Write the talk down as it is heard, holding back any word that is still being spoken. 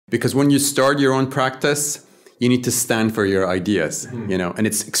Because when you start your own practice, you need to stand for your ideas, you know, and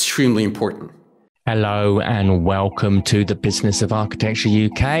it's extremely important. Hello and welcome to the Business of Architecture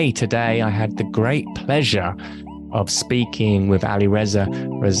UK. Today I had the great pleasure of speaking with Alireza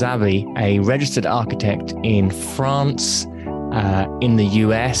Razavi, a registered architect in France, in the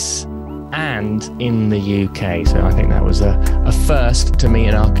US, and in the UK. So I think that was a first to meet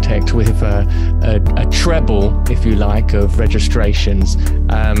an architect with a treble, if you like, of registrations.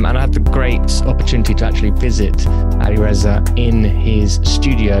 And I had the great opportunity to actually visit Alireza in his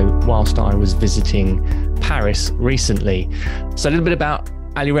studio whilst I was visiting Paris recently. So a little bit about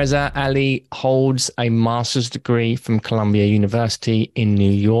Alireza. Ali holds a master's degree from Columbia University in New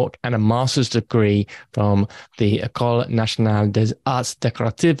York and a master's degree from the Ecole Nationale des Arts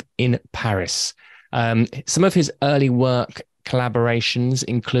Décoratifs in Paris. Some of his early work collaborations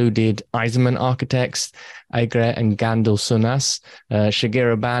included Eisenman Architects, Agrest Gandelsonas,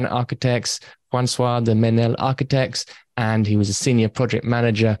 Shigeru Ban Architects, François de Menil Architects, and he was a senior project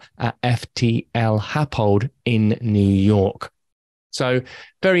manager at FTL-Happold in New York. So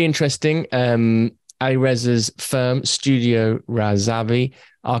very interesting. Alireza's firm, Studio Razavi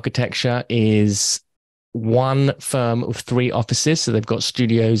Architecture, is one firm of three offices. So they've got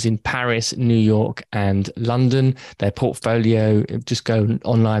studios in Paris, New York, and London. Their portfolio, just go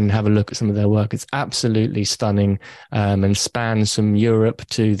online and have a look at some of their work. It's absolutely stunning, and spans from Europe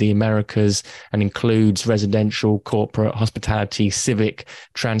to the Americas and includes residential, corporate, hospitality, civic,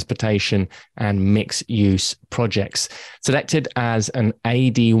 transportation, and mixed-use projects. Selected as an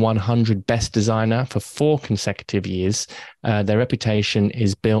AD100 Best Designer for 4 consecutive years, their reputation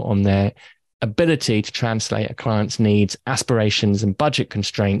is built on their ability to translate a client's needs, aspirations, and budget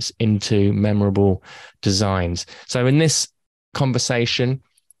constraints into memorable designs. So in this conversation,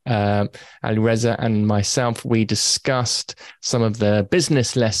 Alireza and myself, we discussed some of the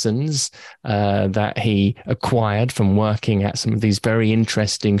business lessons that he acquired from working at some of these very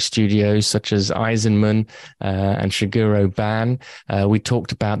interesting studios such as Eisenman and Shigeru Ban. We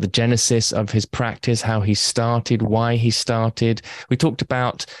talked about the genesis of his practice, how he started, why he started. We talked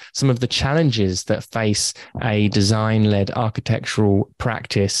about some of the challenges that face a design-led architectural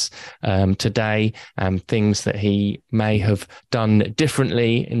practice today, and things that he may have done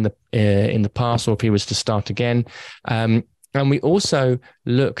differently in the past, or if he was to start again. And we also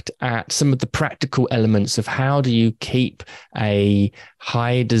looked at some of the practical elements of how do you keep a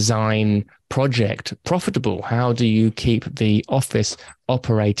high design project profitable? How do you keep the office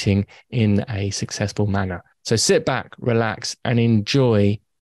operating in a successful manner? So sit back, relax, and enjoy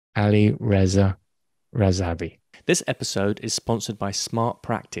Alireza Razavi. This episode is sponsored by Smart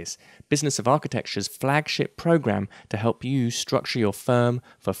Practice, Business of Architecture's flagship program to help you structure your firm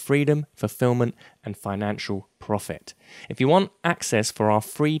for freedom, fulfillment, and financial profit. If you want access for our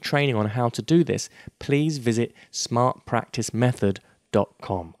free training on how to do this, please visit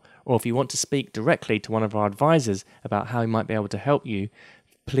smartpracticemethod.com. Or if you want to speak directly to one of our advisors about how he might be able to help you,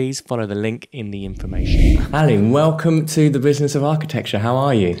 please follow the link in the information. Ali, welcome to the Business of Architecture. How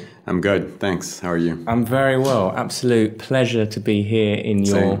are you? I'm good, thanks. How are you? I'm very well. Absolute pleasure to be here in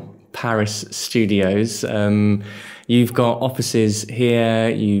your Paris studios. You've got offices here,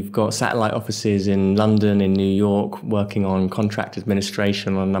 you've got satellite offices in London, in New York, working on contract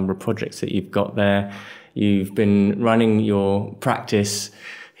administration on a number of projects that you've got there. You've been running your practice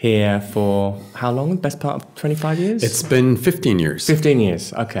here for how long? Best part of 25 years? It's been 15 years. 15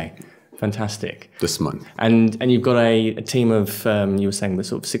 years, okay. Fantastic. This month. And you've got a team of, you were saying,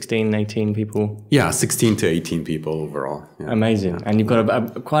 sort of 16, 18 people? Yeah, 16 to 18 people overall. Yeah. Amazing. Yeah. And you've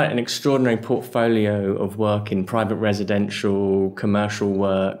got quite an extraordinary portfolio of work in private residential, commercial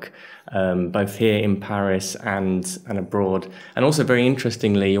work, both here in Paris and abroad. And also, very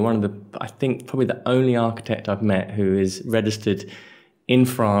interestingly, you're one of the, I think, probably the only architect I've met who is registered in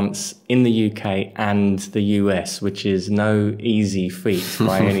France, in the UK, and the US, which is no easy feat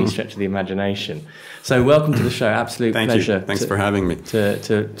by any stretch of the imagination. So welcome to the show. Absolute pleasure. Thanks for having me.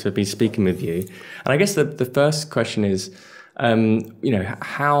 To be speaking with you. And I guess the first question is,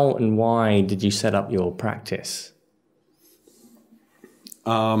 how and why did you set up your practice?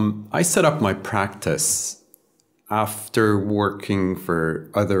 I set up my practice after working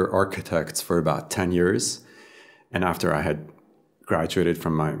for other architects for about 10 years, and after I had graduated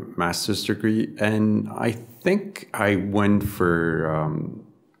from my master's degree, and I think I went for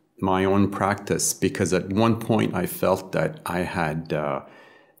my own practice because at one point I felt that I had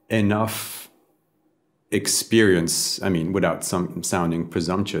enough experience, I mean, without sounding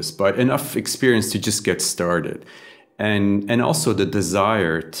presumptuous, but enough experience to just get started, and also the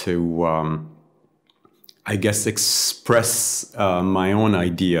desire to I guess, express my own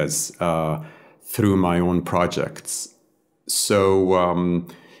ideas through my own projects. So,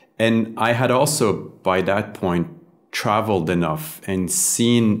 and I had also, by that point, traveled enough and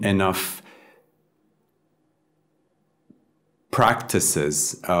seen enough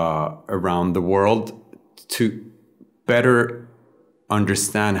practices around the world to better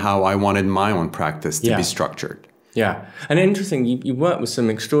understand how I wanted my own practice to be structured. Yeah. And interesting, you work with some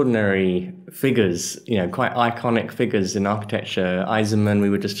extraordinary figures, you know, quite iconic figures in architecture. Eisenman, we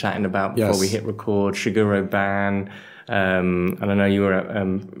were just chatting about before we hit record, Shigeru Ban, and I know you were at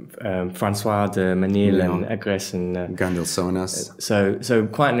François de Menil and Agrest Gandelsonas. So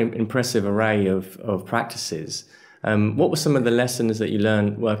quite an impressive array of practices. What were some of the lessons that you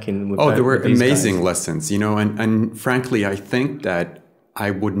learned working with there were amazing guys? lessons, you know, and frankly, I think that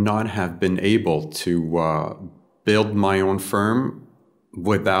I would not have been able to build my own firm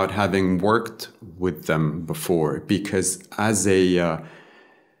without having worked with them before, because as an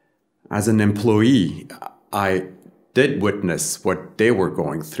employee, I did witness what they were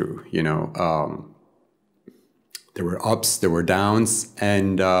going through. You know, there were ups, there were downs,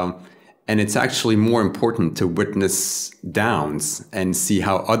 and it's actually more important to witness downs and see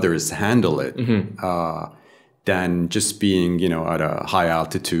how others handle it than just being, you know, at a high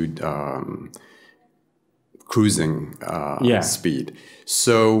altitude cruising speed.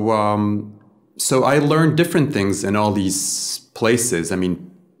 So I learned different things in all these places. I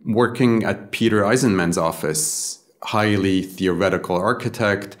mean, working at Peter Eisenman's office, highly theoretical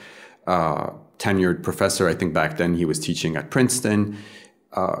architect, tenured professor. I think back then he was teaching at Princeton.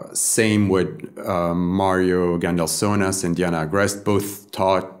 Same with Mario Gandelsonas and Diana Agrest. Both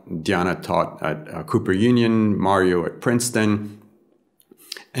taught. Diana taught at Cooper Union, Mario at Princeton.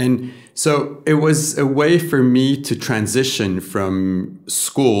 And so it was a way for me to transition from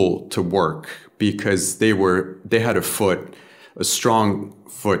school to work, because they had a strong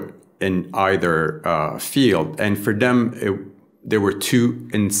foot in either field. And for them, there were two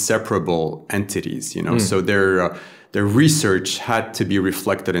inseparable entities, you know, so their research had to be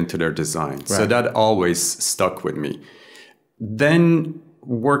reflected into their design. Right. So that always stuck with me. Then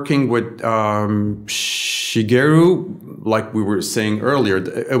working with Shigeru, like we were saying earlier,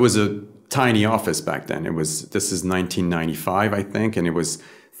 it was a tiny office back then. This is 1995, I think, and it was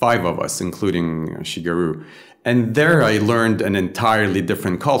 5 of us, including Shigeru. And there I learned an entirely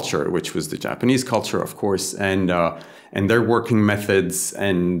different culture, which was the Japanese culture, of course, and their working methods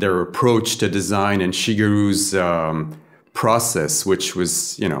and their approach to design, and Shigeru's process, which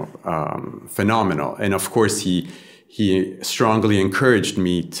was, you know, phenomenal. And of course, he strongly encouraged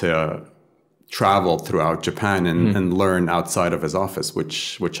me to travel throughout Japan and learn outside of his office,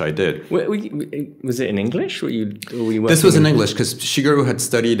 which I did. Was it in English? Were you this was in English, because Shigeru had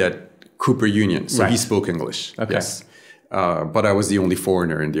studied at Cooper Union, so he spoke English. Okay. Yes. But I was the only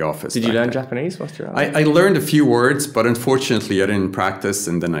foreigner in the office. Did you learn Japanese? What's your I learned a few words, but unfortunately I didn't practice,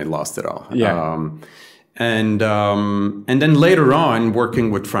 and then I lost it all. Yeah. And then later on,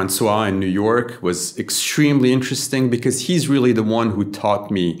 working with François in New York was extremely interesting, because he's really the one who taught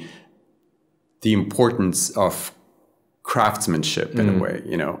me the importance of craftsmanship in a way,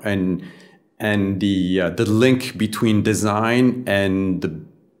 you know, and the link between design and the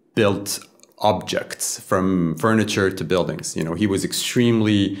built objects, from furniture to buildings. You know, he was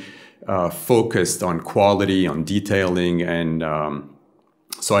extremely focused on quality, on detailing, and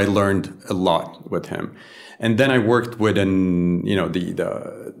so I learned a lot with him. And then I worked with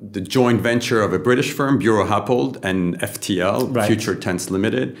the joint venture of a British firm, FTL-Happold, and FTL, Future Tense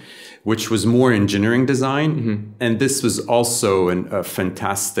Limited, which was more engineering design. And this was also a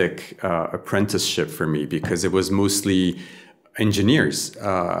fantastic apprenticeship for me, because it was mostly engineers,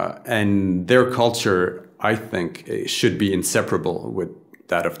 and their culture, I think, should be inseparable with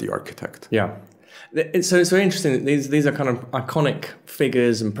that of the architect. Yeah. So it's very interesting that these are kind of iconic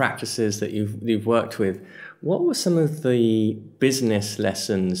figures and practices that you've worked with. What were some of the business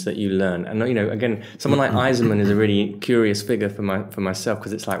lessons that you learned? And, you know, again, someone like Eisenman is a really curious figure for myself,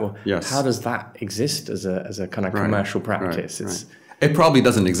 because it's like, well, how does that exist as a kind of commercial practice? It probably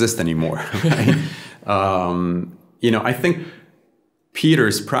doesn't exist anymore. Right? You know, I think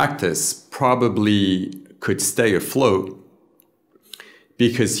Peter's practice probably could stay afloat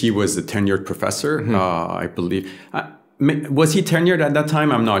because he was a tenured professor, I believe. Was he tenured at that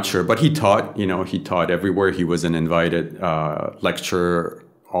time? I'm not sure, but he taught, you know, he taught everywhere. He was an invited lecturer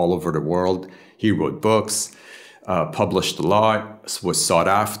all over the world. He wrote books, published a lot, was sought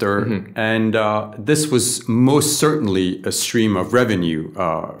after. And this was most certainly a stream of revenue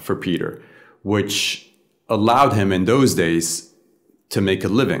for Peter, which allowed him in those days to make a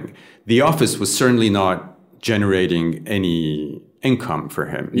living. The office was certainly not generating any income for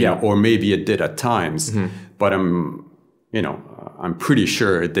him, you know, or maybe it did at times, but I'm pretty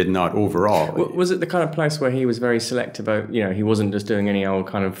sure it did not overall. Was it the kind of place where he was very selective about, you know, he wasn't just doing any old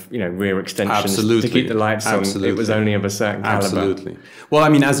kind of, you know, rear extensions to keep the lights on? It was only of a certain caliber. Absolutely. Well, I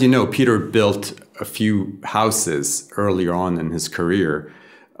mean, as you know, Peter built a few houses earlier on in his career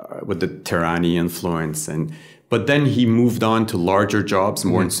with the Terrani influence, but then he moved on to larger jobs,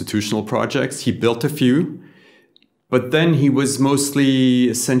 more institutional projects. He built a few, but then he was mostly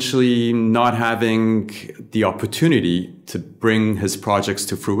essentially not having the opportunity to bring his projects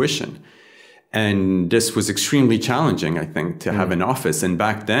to fruition. And this was extremely challenging, I think, to have an office. And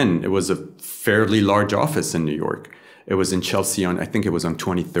back then, it was a fairly large office in New York. It was in Chelsea I think it was on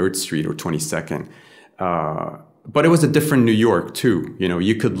 23rd Street or 22nd. But it was a different New York, too. You know,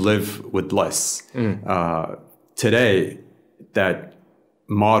 you could live with less. Today, that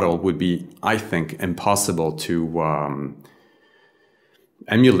model would be, I think, impossible to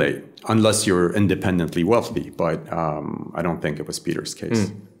emulate unless you're independently wealthy. But I don't think it was Peter's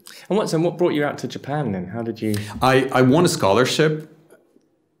case. And what brought you out to Japan then? How did you? I won a scholarship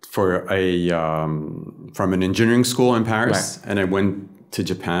for from an engineering school in Paris, and I went to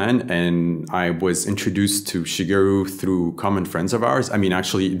Japan, and I was introduced to Shigeru through common friends of ours. I mean,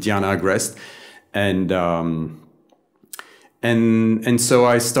 actually, Diana Agrest, and so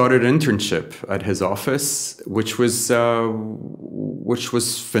I started an internship at his office, which was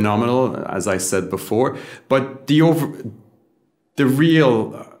phenomenal, as I said before. But the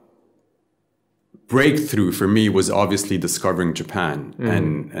real breakthrough for me was obviously discovering Japan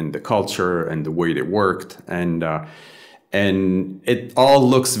and the culture and the way they worked, and it all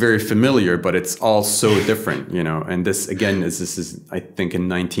looks very familiar, but it's all so different, you know. And this again is I think in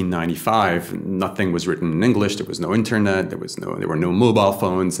 1995, nothing was written in English. There was no internet. There were no mobile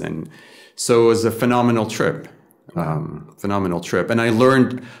phones, and so it was a phenomenal trip. And I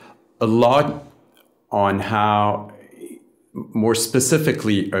learned a lot on how, more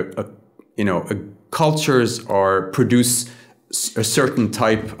specifically, cultures produce a certain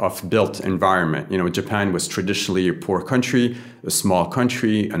type of built environment. You know, Japan was traditionally a poor country, a small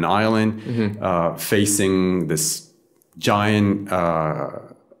country, an island, facing this giant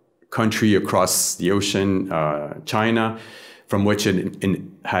country across the ocean, China, from which it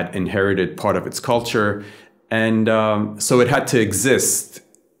had inherited part of its culture. And so it had to exist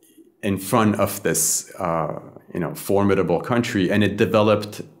in front of this, formidable country. And it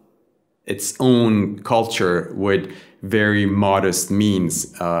developed its own culture with very modest means,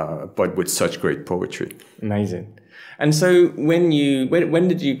 but with such great poetry. Amazing. And so when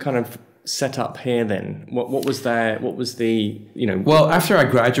did you kind of set up here then? What was the Well, after I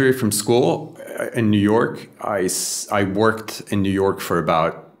graduated from school in New York, I worked in New York for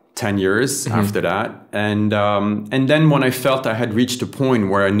about 10 years after that. And then when I felt I had reached a point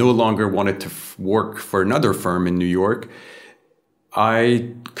where I no longer wanted to work for another firm in New York,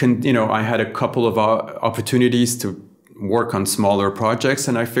 I had a couple of opportunities to work on smaller projects,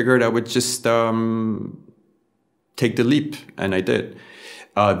 and I figured I would just take the leap, and I did.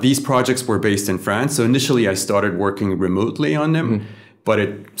 These projects were based in France, so initially I started working remotely on them, but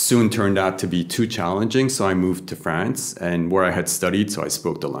it soon turned out to be too challenging, so I moved to France, and where I had studied, so I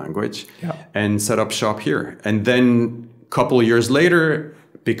spoke the language, and set up shop here. And then a couple of years later,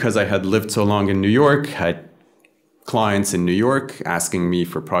 because I had lived so long in New York, had clients in New York asking me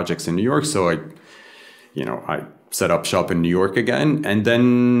for projects in New York, so I set up shop in New York again, and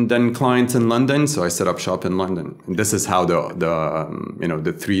then clients in London, so I set up shop in London. And this is how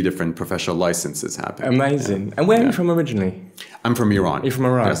the three different professional licenses happen. Amazing. Yeah. And where are you from originally? I'm from Iran. You're from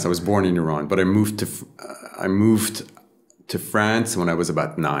Iran? Yes, I was born in Iran, but I moved to France when I was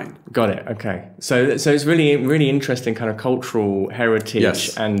about 9. Got it. Okay. So it's really, really interesting kind of cultural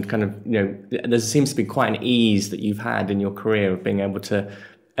heritage, and kind of, there seems to be quite an ease that you've had in your career of being able to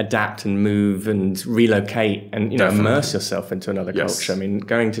adapt and move and relocate and immerse yourself into another culture. I mean,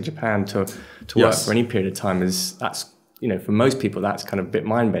 going to Japan to work for any period of time for most people that's kind of a bit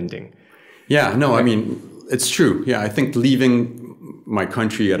mind bending. Yeah. No, I mean, it's true. Yeah, I think leaving my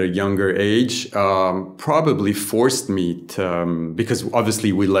country at a younger age probably forced me to, because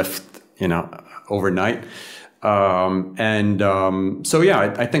obviously we left overnight. I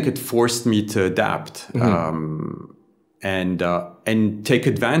think it forced me to adapt. And take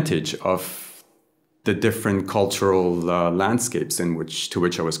advantage of the different cultural landscapes to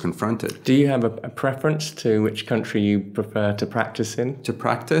which I was confronted. Do you have a preference to which country you prefer to practice in? To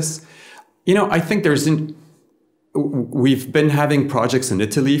practice? I think we've been having projects in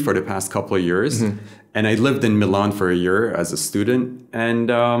Italy for the past couple of years, and I lived in Milan for a year as a student.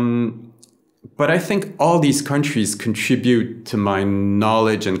 But but I think all these countries contribute to my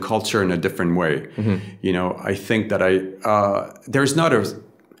knowledge and culture in a different way. You know, I think that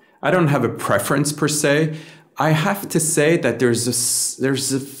I don't have a preference per se. I have to say that there's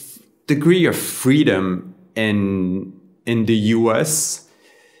a degree of freedom in the US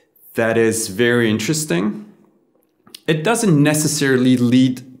that is very interesting. It doesn't necessarily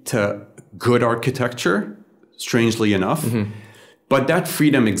lead to good architecture, strangely enough, but that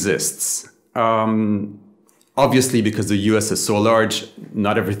freedom exists. Obviously, because the US is so large,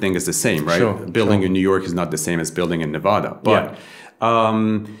 not everything is the same, right? Sure, building in New York is not the same as building in Nevada.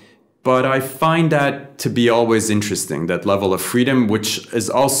 But I find that to be always interesting, that level of freedom, which is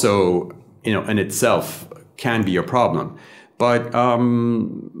also, you know, in itself can be a problem. But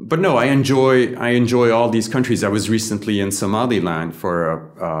no, I enjoy all these countries. I was recently in Somaliland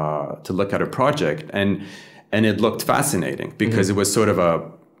to look at a project, and it looked fascinating because it was sort of a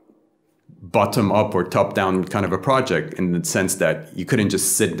bottom up or top down kind of a project, in the sense that you couldn't just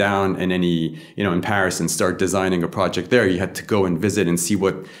sit down in Paris and start designing a project there. You had to go and visit and see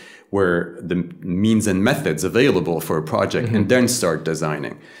what were the means and methods available for a project, and then start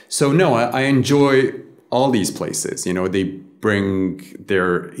designing. So no, I enjoy all these places. You know, they bring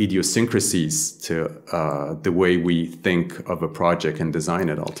their idiosyncrasies to the way we think of a project and design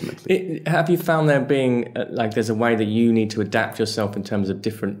it ultimately. Have you found there being there's a way that you need to adapt yourself in terms of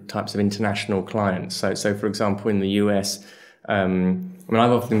different types of international clients? So for example, in the US, I mean,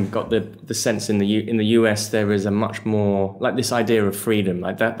 I've often got the sense in the US there is a much more like this idea of freedom,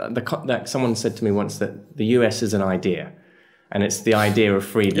 like that someone said to me once that the US is an idea. And it's the idea of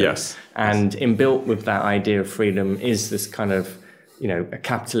freedom. Yes. And inbuilt with that idea of freedom is this kind of, you know, a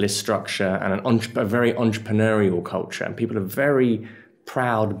capitalist structure and a very entrepreneurial culture. And people are very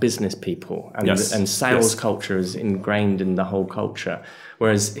proud business people. And sales culture is ingrained in the whole culture.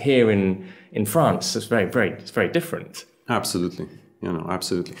 Whereas here in France, it's very different. Absolutely. You know,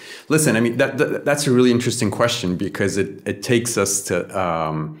 absolutely. Listen, I mean, that's a really interesting question, because it takes us to...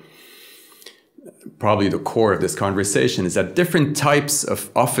 probably the core of this conversation is that different types of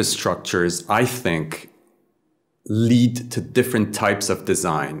office structures, I think, lead to different types of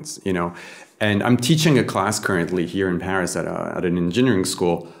designs, you know. And I'm teaching a class currently here in Paris at an engineering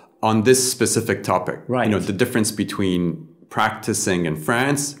school on this specific topic. Right. You know, the difference between practicing in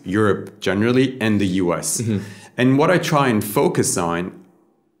France, Europe generally, and the US. And what I try and focus on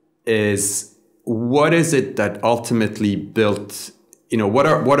is, what is it that ultimately built, you know, what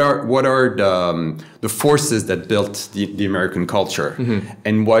are the forces that built the American culture,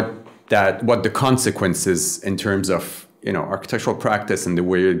 and what the consequences in terms of, you know, architectural practice and the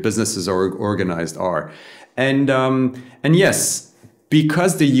way businesses are organized are. And yes,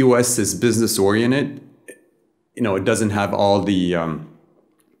 because the US is business oriented, you know, it doesn't have all the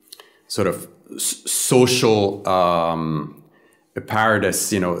sort of social apparatus,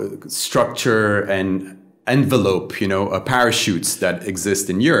 you know, structure and envelope, you know, parachutes that exist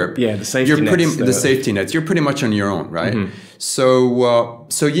in Europe. Yeah, the safety nets. The safety nets. You're pretty much on your own, right?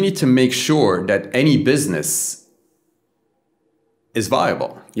 So you need to make sure that any business is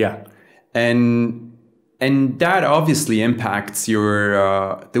viable. Yeah, and that obviously impacts your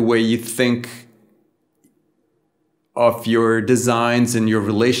the way you think of your designs and your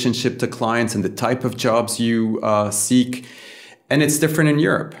relationship to clients and the type of jobs you seek. And it's different in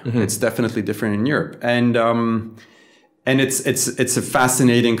Europe. It's definitely different in Europe. And it's a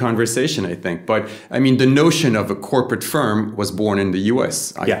fascinating conversation, I think. But I mean, the notion of a corporate firm was born in the US,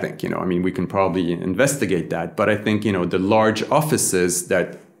 I think, you know, I mean, we can probably investigate that. But I think, you know, the large offices that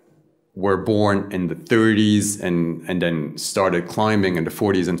were born in the 30s and then started climbing in the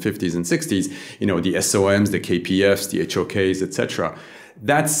 40s and 50s and 60s, you know, the SOMs, the KPFs, the HOKs, etc.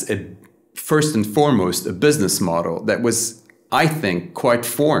 That's first and foremost a business model that was, I think, quite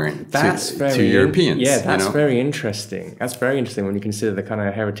foreign to Europeans. Yeah, that's, you know? Very interesting. That's very interesting when you consider the kind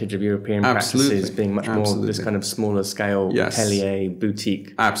of heritage of European practices being much more this kind of smaller scale, atelier, boutique.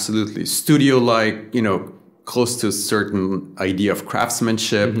 Absolutely. Studio-like, you know, close to a certain idea of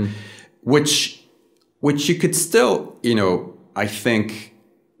craftsmanship, which you could still, you know, I think,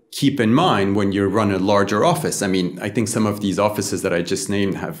 keep in mind when you run a larger office. I mean, I think some of these offices that I just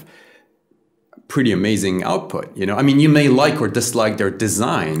named have pretty amazing output, you know. I mean, you may like or dislike their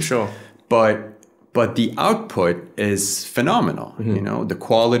design, sure, but the output is phenomenal. You know, the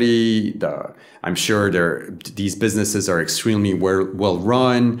quality, I'm sure these businesses are extremely well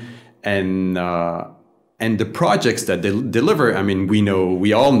run, and the projects that they deliver. I mean,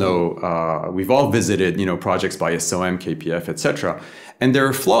 we all know, we've all visited, you know, projects by SOM, KPF, etc., and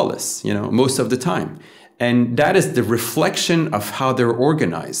they're flawless, you know, most of the time. And that is the reflection of how they're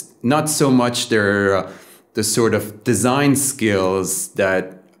organized, not so much their the sort of design skills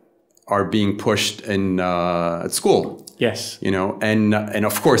that are being pushed in at school. Yes. You know, and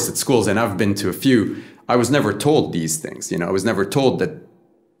of course at schools, and I've been to a few, I was never told these things. You know, I was never told that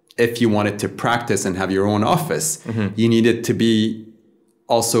if you wanted to practice and have your own office, you needed to be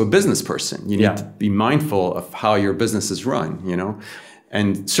also a business person. You need to be mindful of how your business is run, you know.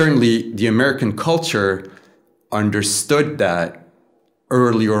 And certainly the American culture understood that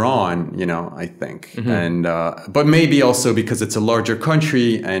earlier on, you know, I think. And but maybe also because it's a larger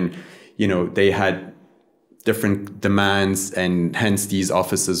country and, you know, they had different demands, and hence these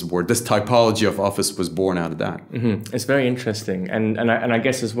offices were, this typology of office was born out of that. It's very interesting. And I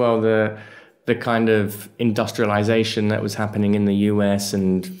guess as well, the kind of industrialization that was happening in the US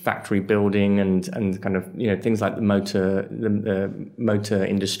and factory building and kind of, you know, things like the motor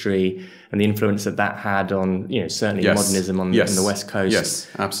industry and the influence that had on, you know, certainly modernism on the West Coast. Yes,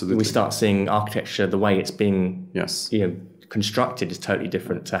 absolutely. We start seeing architecture, the way it's being, you know, constructed is totally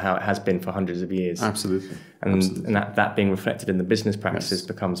different to how it has been for hundreds of years. Absolutely. And that being reflected in the business practices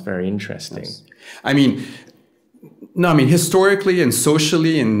becomes very interesting. I mean, no, I mean, historically and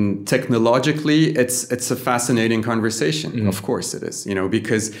socially and technologically, it's a fascinating conversation. Of course it is, you know,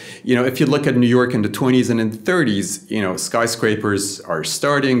 because, you know, if you look at New York in the 20s and in the 30s, you know, skyscrapers are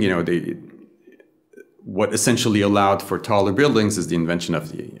starting, you know, what essentially allowed for taller buildings is the invention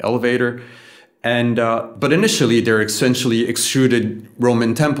of the elevator. And, but initially they're essentially extruded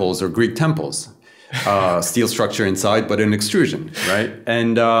Roman temples or Greek temples, steel structure inside, but an extrusion, right?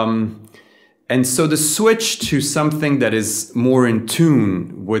 And so the switch to something that is more in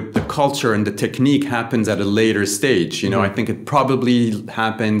tune with the culture and the technique happens at a later stage. You know, I think it probably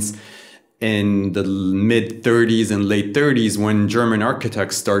happens in the mid 30s and late 30s when German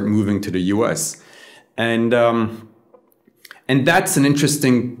architects start moving to the US. And that's an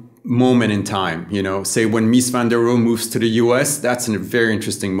interesting moment in time, you know, say when Mies van der Rohe moves to the US, that's a very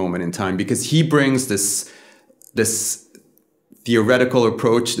interesting moment in time because he brings this theoretical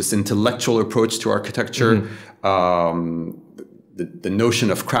approach, this intellectual approach to architecture, the notion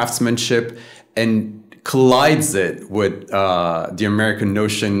of craftsmanship, and collides it with the American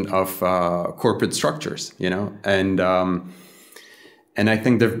notion of corporate structures, you know, and I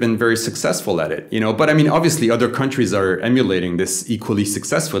think they've been very successful at it, you know. But I mean, obviously, other countries are emulating this equally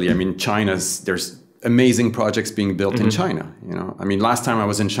successfully. I mean, there's amazing projects being built in China, you know. I mean, last time I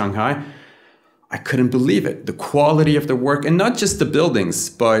was in Shanghai, I couldn't believe it. The quality of the work, and not just the buildings,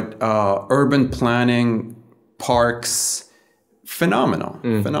 but urban planning, parks, phenomenal,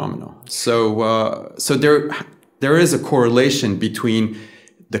 phenomenal. So there is a correlation between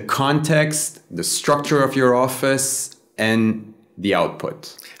the context, the structure of your office, and the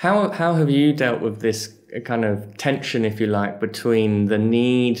output. How have you dealt with this kind of tension, if you like, between the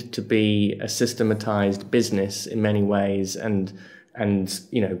need to be a systematized business in many ways and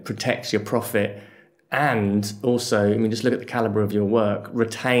you know, protect your profit, and also, I mean, just look at the caliber of your work,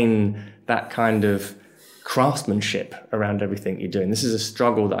 retain that kind of craftsmanship around everything you're doing? This is a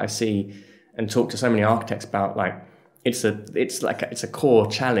struggle that I see and talk to so many architects about. Like, it's a core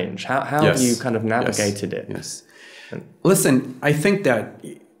challenge. How have you kind of navigated it? Yes. Listen, I think that,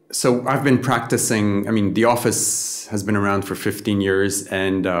 so I've been practicing, I mean, the office has been around for 15 years,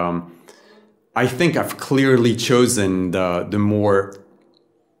 and I think I've clearly chosen the more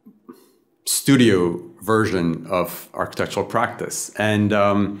studio version of architectural practice. And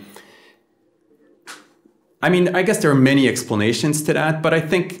I mean, I guess there are many explanations to that, but I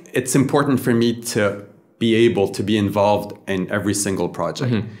think it's important for me to be able to be involved in every single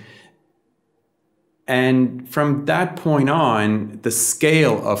project. And from that point on, the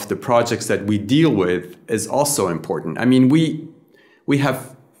scale of the projects that we deal with is also important. I mean, we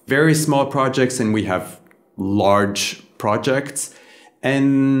have very small projects and we have large projects,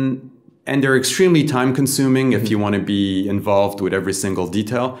 and they're extremely time consuming if you want to be involved with every single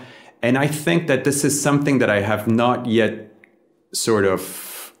detail. And I think that this is something that I have not yet sort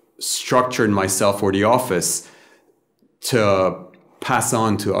of structured myself or the office to pass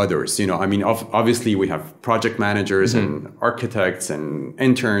on to others. You know, I mean, obviously we have project managers and architects and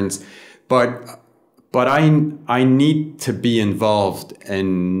interns, but I need to be involved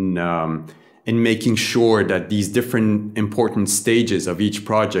in making sure that these different important stages of each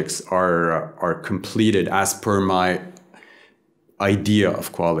projects are completed as per my idea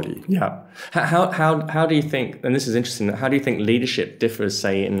of quality. Yeah. How do you think, and this is interesting, how do you think leadership differs,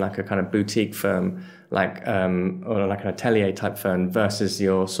 say, in like a kind of boutique firm, like or like an atelier type firm versus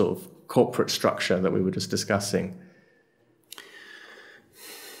your sort of corporate structure that we were just discussing?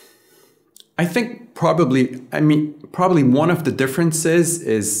 I think probably one of the differences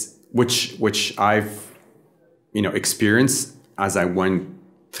is which I've experienced as I went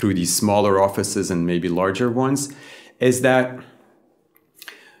through these smaller offices and maybe larger ones, is that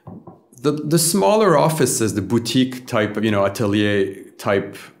the smaller offices, the boutique type of atelier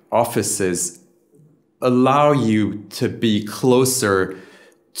type offices, allow you to be closer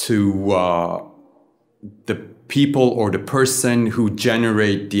to the people or the person who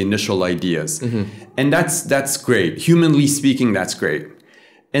generate the initial ideas. And that's great. Humanly speaking, that's great.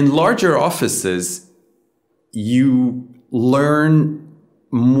 In larger offices, you learn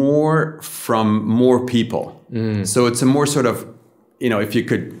more from more people. So it's a more sort of, if you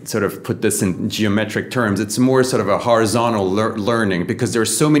could sort of put this in geometric terms, it's more sort of a horizontal learning, because there are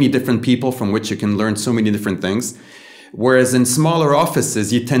so many different people from which you can learn so many different things. Whereas in smaller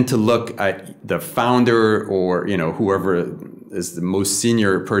offices, you tend to look at the founder or, whoever is the most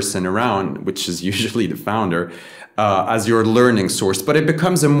senior person around, which is usually the founder, as your learning source. But it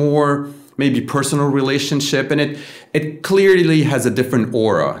becomes a more maybe personal relationship, and it clearly has a different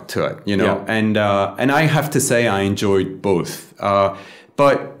aura to it, Yeah. And I have to say I enjoyed both.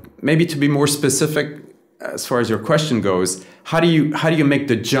 But maybe to be more specific, as far as your question goes, how do you make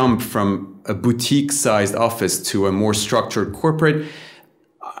the jump from a boutique-sized office to a more structured corporate?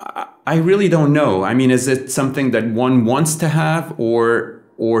 I really don't know. I mean, is it something that one wants to have, or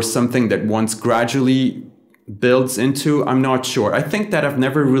something that one gradually builds into? I'm not sure. I think that I've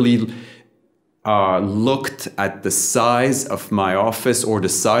never really looked at the size of my office or the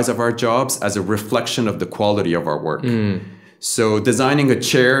size of our jobs as a reflection of the quality of our work. So designing a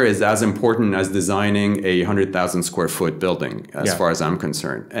chair is as important as designing a 100,000 square foot building, as far as I'm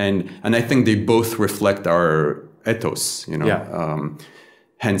concerned. And I think they both reflect our ethos,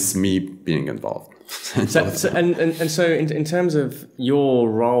 hence me being involved. So in terms of your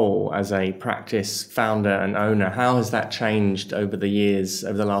role as a practice founder and owner, how has that changed over the years,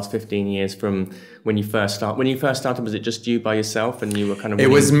 over the last 15 years from when you first started? When you first started, was it just you by yourself and you were kind of... It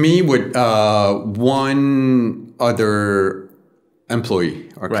was me with one other employee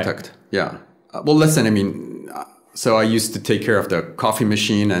architect. Right. Yeah. Well, listen, I mean, so I used to take care of the coffee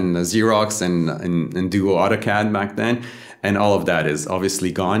machine and the Xerox and do AutoCAD back then. And all of that is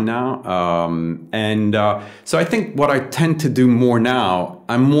obviously gone now. So I think what I tend to do more now,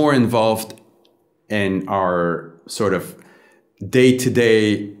 I'm more involved in our sort of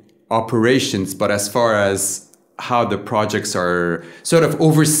day-to-day operations, but as far as how the projects are, sort of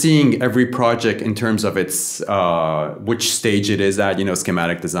overseeing every project in terms of its which stage it is at,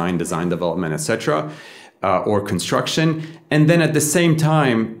 schematic design, design development, etc., or construction. And then at the same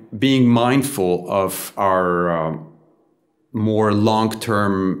time, being mindful of our more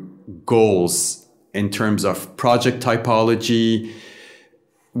long-term goals in terms of project typology,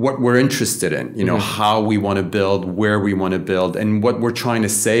 what we're interested in, how we want to build, where we want to build, and what we're trying to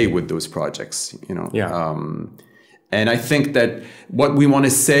say with those projects, And I think that what we want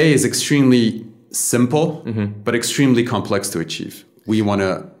to say is extremely simple, but extremely complex to achieve. We want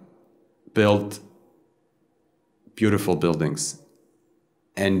to build beautiful buildings.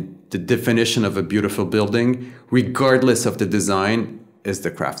 And the definition of a beautiful building, regardless of the design, is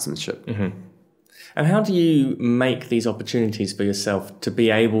the craftsmanship. And how do you make these opportunities for yourself to be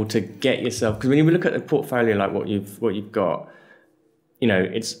able to get yourself? Because when you look at a portfolio like what you've got,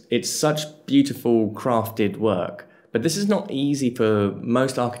 it's such beautiful crafted work. But this is not easy for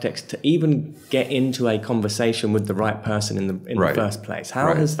most architects to even get into a conversation with the right person in the first place.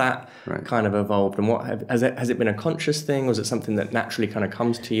 How has that kind of evolved, and has it been a conscious thing, or is it something that naturally kind of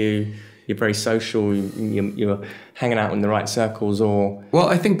comes to you? You're very social. You're hanging out in the right circles, or... Well,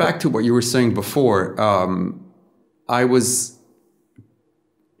 I think back to what you were saying before.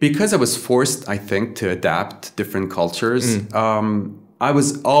 Because I was forced, I think, to adapt different cultures. I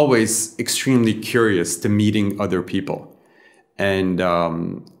was always extremely curious to meeting other people, and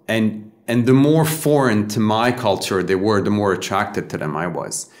the more foreign to my culture they were, the more attracted to them I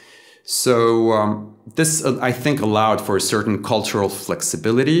was. So this, I think, allowed for a certain cultural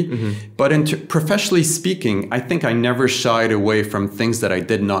flexibility. But professionally speaking, I think I never shied away from things that I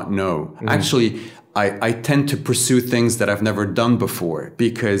did not know. Actually, I tend to pursue things that I've never done before,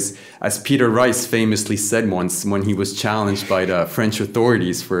 because, as Peter Rice famously said once when he was challenged by the French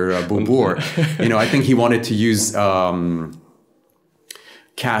authorities for Beaubourg, I think he wanted to use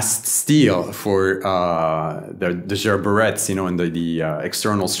cast steel for the gerberets, and the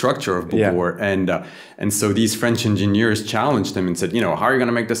external structure of Beaubourg. And so these French engineers challenged him and said, how are you going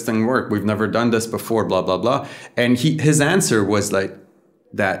to make this thing work? We've never done this before, blah, blah, blah. And his answer was like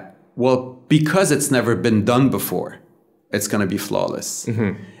that, well, because it's never been done before, it's going to be flawless.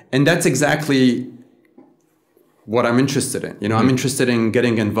 And that's exactly what I'm interested in. You know, I'm interested in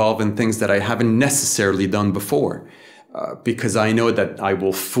getting involved in things that I haven't necessarily done before, because I know that I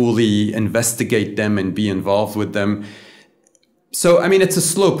will fully investigate them and be involved with them. So, I mean, it's a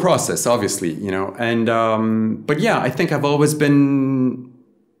slow process, obviously, you know, and, but yeah, I think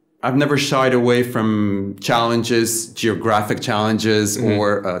I've never shied away from challenges, geographic challenges,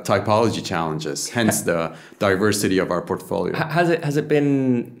 or typology challenges, hence the diversity of our portfolio. Has it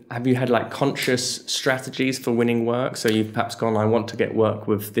been, have you had like conscious strategies for winning work? So you've perhaps gone, I want to get work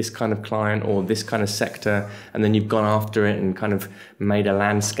with this kind of client or this kind of sector, and then you've gone after it and kind of made a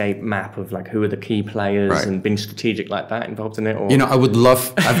landscape map of like who are the key players, and being strategic like that involved in it? Or? You know, I would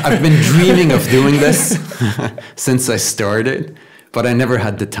love, I've been dreaming of doing this since I started. But I never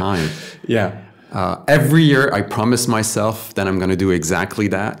had the time. Yeah. Every year I promise myself that I'm going to do exactly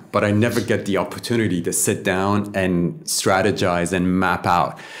that, but I never get the opportunity to sit down and strategize and map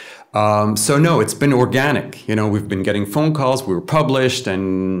out. So no, it's been organic. You know, we've been getting phone calls, we were published,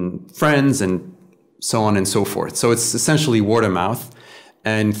 and friends, and so on and so forth. So it's essentially word of mouth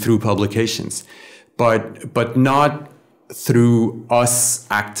and through publications, but not through us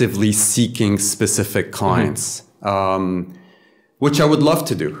actively seeking specific clients. Which I would love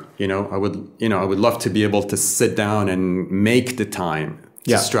to do. I would love to be able to sit down and make the time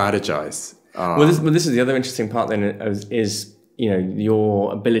to strategize. Well, this is the other interesting part then is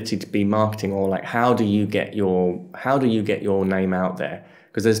your ability to be marketing, or like how do you get your name out there?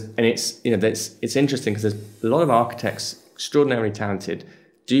 Because it's interesting because there's a lot of architects, extraordinarily talented,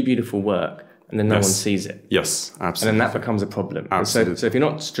 do beautiful work, and then no one sees it. Yes, absolutely. And then that becomes a problem. Absolutely. So if you're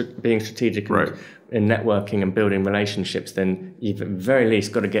not being strategic in networking and building relationships, then you've at the very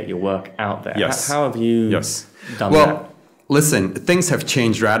least got to get your work out there. Yes. How have you done that? Well, listen, things have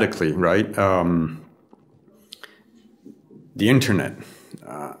changed radically, right? The internet.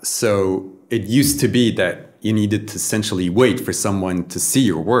 So it used to be that you needed to essentially wait for someone to see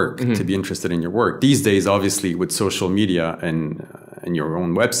your work, to be interested in your work. These days, obviously, with social media and your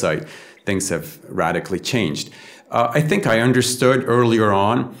own website, things have radically changed. I think I understood earlier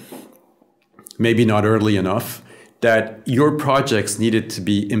on, maybe not early enough, that your projects needed to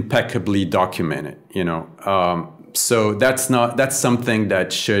be impeccably documented, So that's something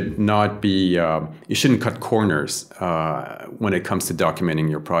that should not be, you shouldn't cut corners when it comes to documenting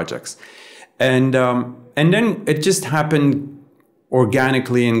your projects. And then it just happened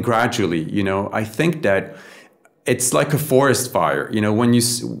organically and gradually, I think that it's like a forest fire, when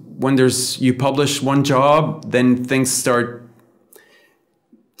you publish one job, then things start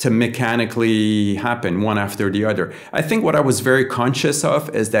to mechanically happen one after the other. I think what I was very conscious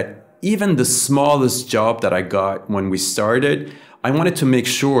of is that even the smallest job that I got when we started, I wanted to make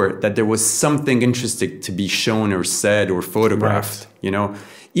sure that there was something interesting to be shown or said or photographed,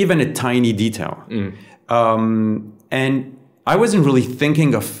 even a tiny detail. And I wasn't really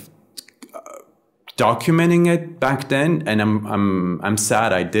thinking of documenting it back then, and I'm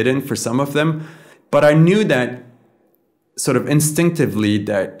sad I didn't for some of them, but I knew that sort of instinctively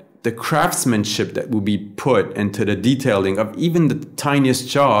that the craftsmanship that would be put into the detailing of even the tiniest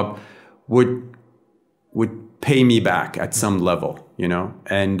job would pay me back at some level,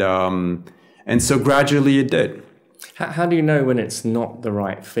 and so gradually it did. How do you know when it's not the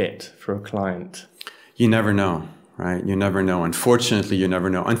right fit for a client? You never know, right? You never know. Unfortunately, you never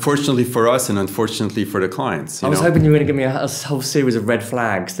know. Unfortunately for us, and unfortunately for the clients. I was hoping you were going to give me a whole series of red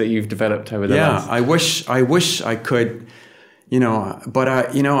flags that you've developed over the last. Yeah, I wish I could. But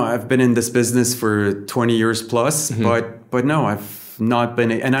I've been in this business for 20 years plus, but no, I've not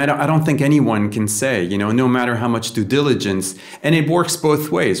been, and I don't think anyone can say, no matter how much due diligence, and it works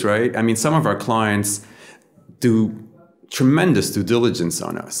both ways, right? I mean, some of our clients do tremendous due diligence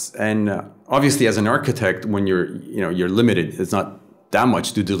on us, and obviously as an architect, when you're limited, there's not that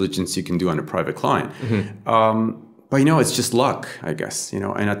much due diligence you can do on a private client. But it's just luck, I guess,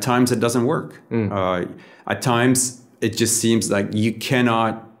 and at times it doesn't work. At times, it just seems like you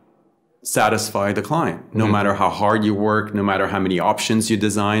cannot satisfy the client, no matter how hard you work, no matter how many options you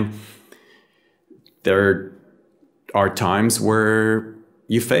design. There are times where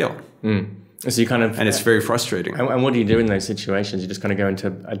you fail. So you kind of, and it's very frustrating. And what do you do in those situations? You just kind of go into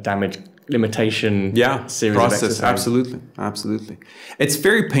a damage limitation series process. Of exercise. Absolutely. It's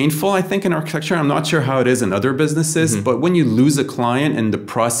very painful, I think, in architecture. I'm not sure how it is in other businesses, but when you lose a client in the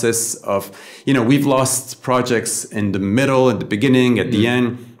process of, we've lost projects in the middle, at the beginning, at the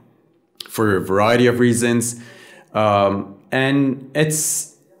end, for a variety of reasons. And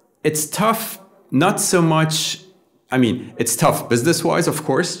it's tough, not so much I mean, it's tough business-wise, of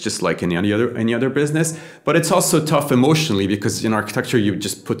course, just like any other business, but it's also tough emotionally because in architecture, you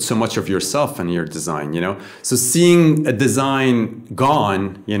just put so much of yourself in your design, you know? So seeing a design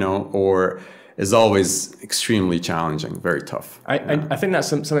gone, you know, or is always extremely challenging, very tough. I think that's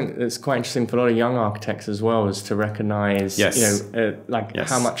something that's quite interesting for a lot of young architects as well, is to recognize, yes. you know, like yes.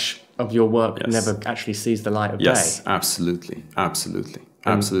 how much of your work yes. never actually sees the light of yes. day. Absolutely. Absolutely.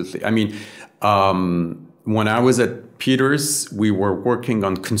 Absolutely. I mean, when I was at Peters, we were working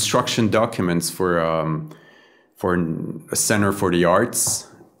on construction documents for a center for the arts.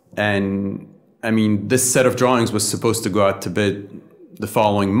 And I mean, this set of drawings was supposed to go out to bid the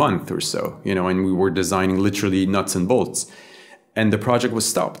following month or so, you know, and we were designing literally nuts and bolts. And the project was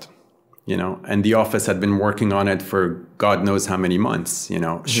stopped, you know, and the office had been working on it for God knows how many months, you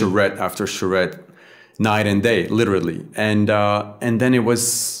know, charrette after charrette, night and day, literally. And then it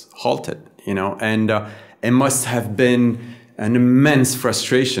was halted, you know, and it must have been an immense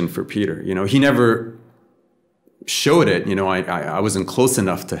frustration for Peter. You know, he never showed it. You know, I wasn't close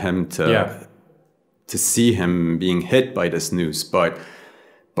enough to him to see him being hit by this news. But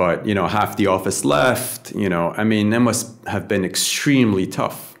you know, half the office left. You know, I mean, that must have been extremely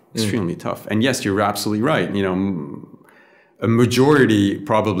tough. Extremely tough. And yes, you're absolutely right. You know, a majority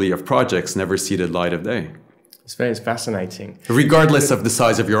probably of projects never see the light of day. It's fascinating. Regardless of the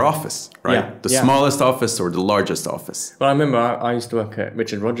size of your office, right? Yeah, the smallest office or the largest office. Well, I remember I used to work at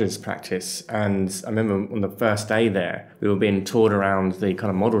Richard Rogers' practice, and I remember on the first day there, we were being toured around the kind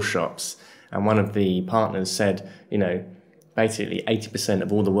of model shops, and one of the partners said, you know, basically 80%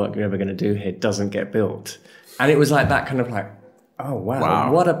 of all the work you're ever going to do here doesn't get built. And it was like that kind of like, oh,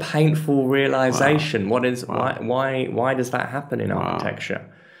 wow. What a painful realization. Wow. Why does that happen in architecture?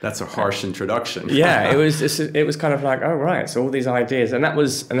 That's a harsh introduction. Yeah, it was kind of like, oh, right, so all these ideas. And that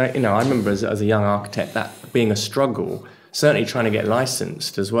was, you know, I remember as a young architect, that being a struggle, certainly trying to get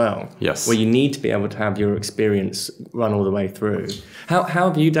licensed as well. Yes. Where you need to be able to have your experience run all the way through. How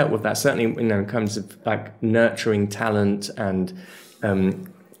have you dealt with that? Certainly, you know, in terms of like nurturing talent and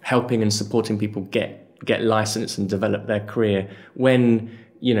helping and supporting people get licensed and develop their career when,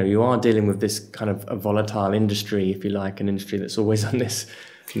 you know, you are dealing with this kind of a volatile industry, if you like, an industry that's always on this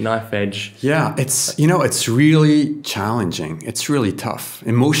knife edge. Yeah, it's, you know, it's really challenging. It's really tough.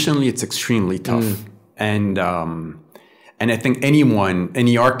 Emotionally, it's extremely tough. And I think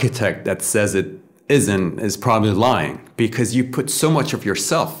any architect that says it isn't is probably lying, because you put so much of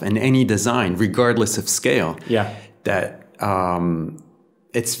yourself in any design, regardless of scale, that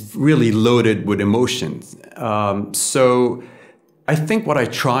it's really loaded with emotions. So I think what I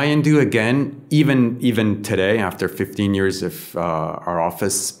try and do, again, even today, after 15 years of our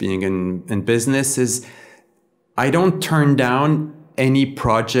office being in business, is I don't turn down any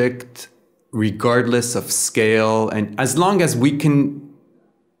project regardless of scale, and as long as we can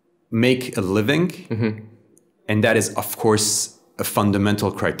make a living, and that is, of course, a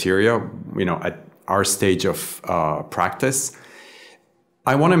fundamental criteria, you know, at our stage of practice,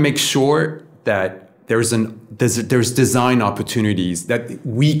 I want to make sure that there's design opportunities that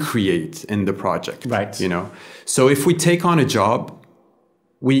we create in the project, right? You know, so if we take on a job,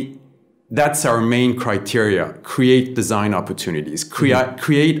 that's our main criteria: create design opportunities,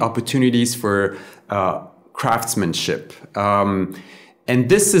 create opportunities for craftsmanship, and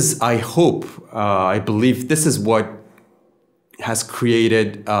this is, I hope, I believe, this is what has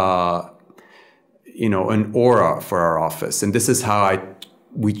created, you know, an aura for our office, and this is how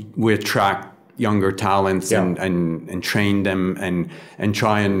we attract younger talents and train them and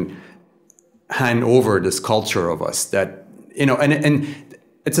try and hand over this culture of us that, you know, and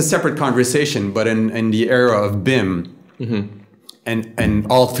it's a separate conversation, but in the era of BIM and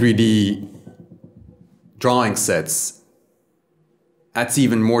all 3D drawing sets, that's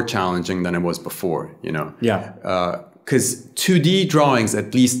even more challenging than it was before, you know? Yeah. Because 2D drawings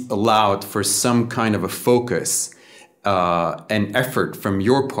at least allowed for some kind of a focus and effort from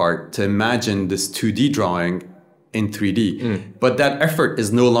your part to imagine this 2D drawing in 3D. But that effort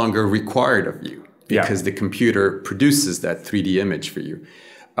is no longer required of you because the computer produces that 3D image for you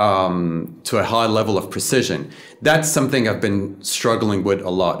to a high level of precision. That's something I've been struggling with a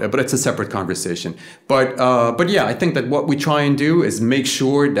lot, but it's a separate conversation. But yeah, I think that what we try and do is make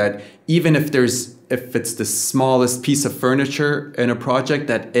sure that even if it's the smallest piece of furniture in a project,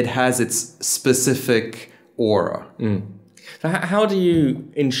 that it has its specific aura. So how do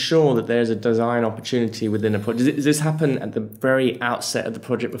you ensure that there's a design opportunity within a project? Does this happen at the very outset of the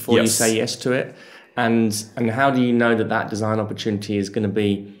project before you say yes to it? And how do you know that design opportunity is going to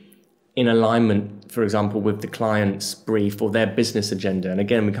be in alignment, for example, with the client's brief or their business agenda? And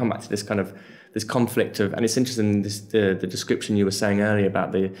again, we come back to this kind of this conflict of, and it's interesting, the description you were saying earlier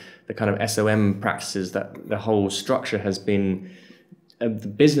about the kind of SOM practices, that the whole structure has been, the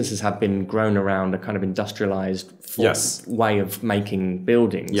businesses have been grown around a kind of industrialized way of making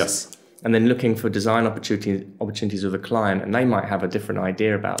buildings. Yes. And then looking for design opportunities with a client, and they might have a different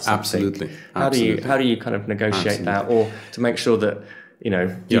idea about something. Absolutely. How do you kind of negotiate that, or to make sure that, you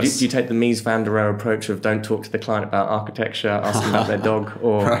know, do you take the Mies van der Rohe approach of don't talk to the client about architecture, ask them about their dog,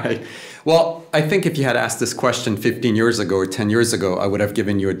 or right? Well, I think if you had asked this question 15 years ago or 10 years ago, I would have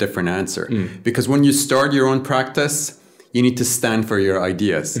given you a different answer. Because when you start your own practice, you need to stand for your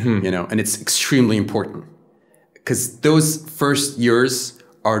ideas, you know, and it's extremely important because those first years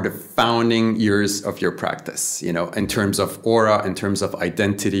are the founding years of your practice, you know, in terms of aura, in terms of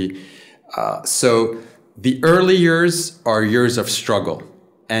identity. So the early years are years of struggle,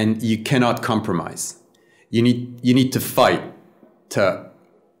 and you cannot compromise. You need to fight to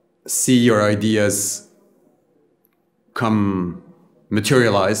see your ideas come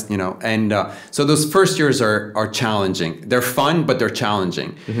materialized, you know. And so those first years are challenging. They're fun, but they're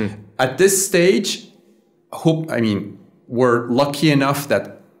challenging. At this stage, we're lucky enough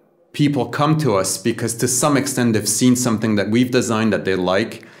that people come to us because to some extent they've seen something that we've designed that they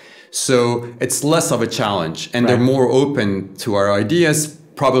like. So it's less of a challenge, and they're more open to our ideas,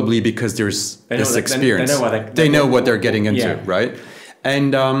 probably because there's this experience. They know what they're getting into, right?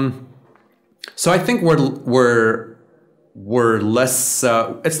 And so I think we're less.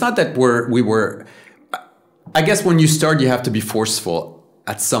 It's not that we were. I guess when you start, you have to be forceful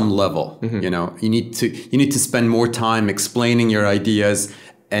at some level. You know, you need to spend more time explaining your ideas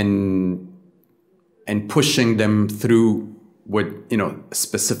and pushing them through with, you know,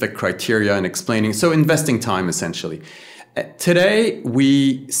 specific criteria and explaining. So investing time, essentially. Today,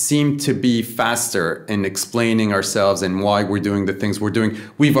 we seem to be faster in explaining ourselves and why we're doing the things we're doing.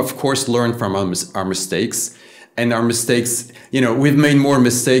 We've, of course, learned from our mistakes. And our mistakes, you know, we've made more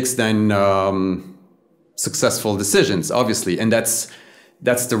mistakes than successful decisions, obviously. And that's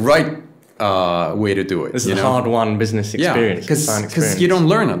the right way to do it. This is a hard-won business experience. Because you don't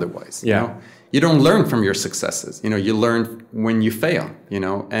learn otherwise. You know? You don't learn from your successes. You know, you learn when you fail, you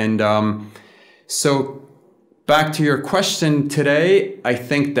know. And so back to your question today, I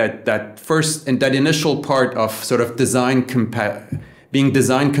think that first and that initial part of sort of being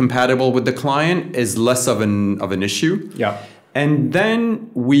design compatible with the client is less of an issue. Yeah. And then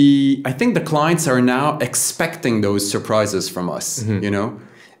I think the clients are now expecting those surprises from us, you know.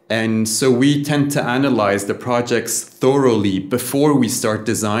 And so we tend to analyze the projects thoroughly before we start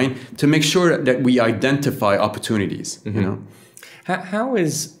design to make sure that we identify opportunities, you know. How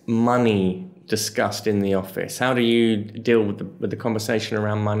is money discussed in the office? How do you deal with the conversation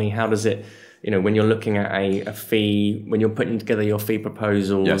around money? How does it, you know, when you're looking at a fee, when you're putting together your fee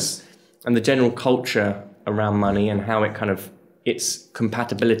proposals, and the general culture around money and how it kind of, its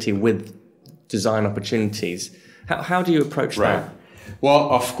compatibility with design opportunities? How do you approach that?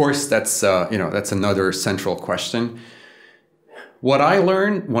 Well, of course, that's that's another central question. What I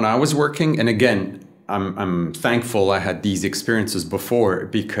learned when I was working, and again, I'm thankful I had these experiences before,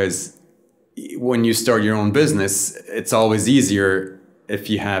 because when you start your own business, it's always easier if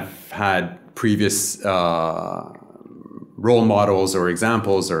you have had previous role models or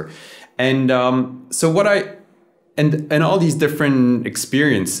examples, so what and all these different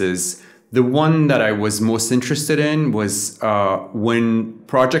experiences. The one that I was most interested in was when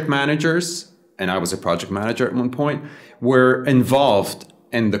project managers, and I was a project manager at one point, were involved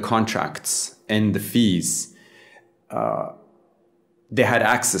in the contracts and the fees. They had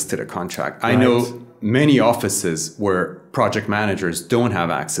access to the contract. Right. I know many offices where project managers don't have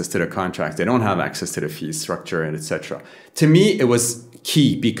access to the contract. They don't have access to the fee structure, and etc. To me, it was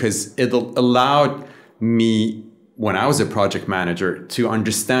key because it allowed me, when I was a project manager, to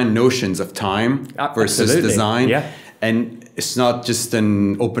understand notions of time versus design. Yeah. And it's not just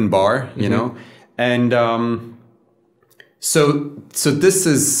an open bar, you know. And so this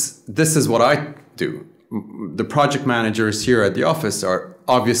is what I do. The project managers here at the office are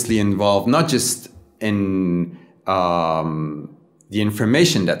obviously involved not just in the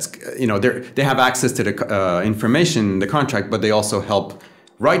information that's, you know, they have access to the information, the contract, but they also help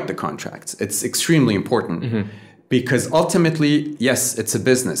write the contracts. It's extremely important. Because ultimately, yes, it's a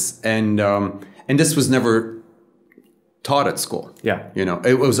business, and this was never taught at school. Yeah, you know,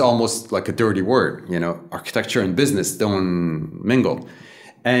 it was almost like a dirty word. You know, architecture and business don't mingle,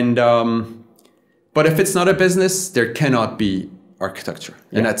 and but if it's not a business, there cannot be architecture,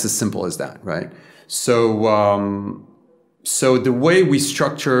 and that's as simple as that, right? So, so the way we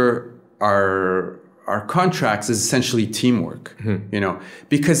structure our contracts is essentially teamwork. You know,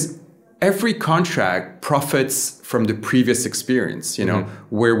 because every contract profits from the previous experience, you know,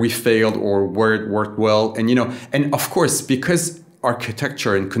 where we failed or where it worked well. And, you know, and of course, because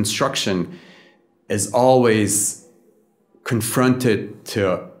architecture and construction is always confronted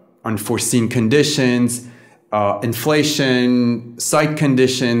to unforeseen conditions, inflation, site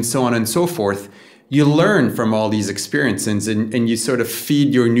conditions, so on and so forth, you learn from all these experiences, and you sort of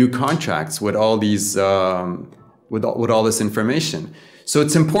feed your new contracts with all these, with all this information. So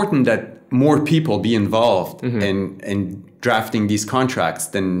it's important that more people be involved in drafting these contracts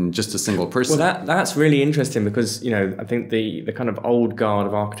than just a single person. Well, that's really interesting because, you know, I think the kind of old guard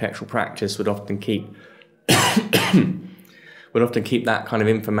of architectural practice would often keep that kind of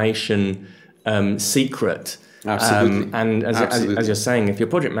information secret. Absolutely. And as you're saying, if your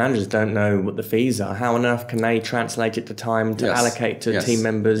project managers don't know what the fees are, how on earth can they translate it to time to allocate to team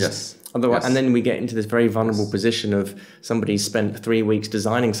members? Otherwise, and then we get into this very vulnerable position of somebody spent 3 weeks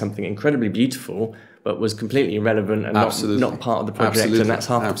designing something incredibly beautiful, but was completely irrelevant and not part of the project, and that's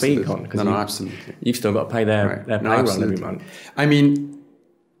half the fee con. No, absolutely. You've still got to pay their payroll every month. I mean,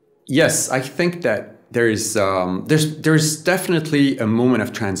 yes, I think that there's definitely a moment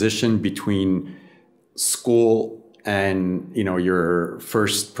of transition between school and, you know, your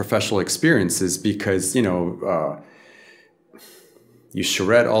first professional experiences, because, you know, you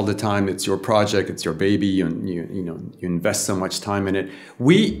charrette all the time. It's your project, it's your baby, and you invest so much time in it.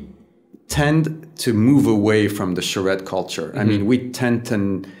 We tend to move away from the charrette culture. I mean, we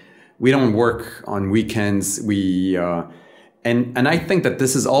don't work on weekends. And I think that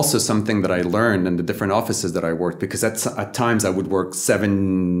this is also something that I learned in the different offices that I worked, because at times I would work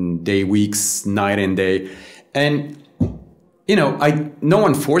 7-day weeks, night and day. And, you know, no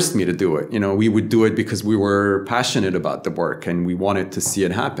one forced me to do it. You know, we would do it because we were passionate about the work and we wanted to see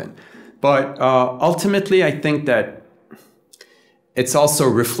it happen. But ultimately, I think that it's also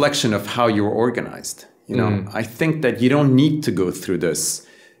a reflection of how you're organized. You know, I think that you don't need to go through this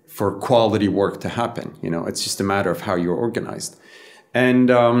for quality work to happen. You know, it's just a matter of how you're organized. And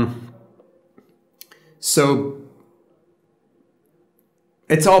so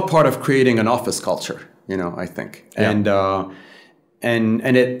it's all part of creating an office culture, you know, I think. Yeah.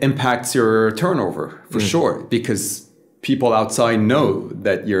 And it impacts your turnover for sure, because people outside know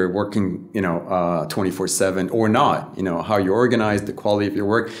that you're working, you know, 24/7 or not, you know, how you're organized, the quality of your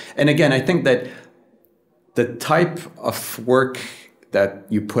work. And again, I think that the type of work that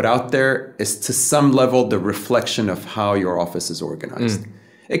you put out there is to some level the reflection of how your office is organized.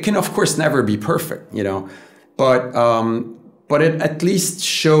 It can, of course, never be perfect, you know, but it at least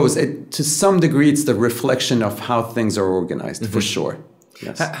shows it to some degree. It's the reflection of how things are organized, for sure.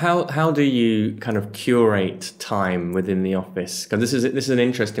 Yes. How do you kind of curate time within the office? Because this is an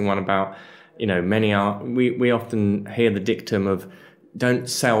interesting one about, you know, we often hear the dictum of don't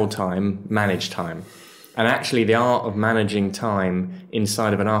sell time, manage time. And actually, the art of managing time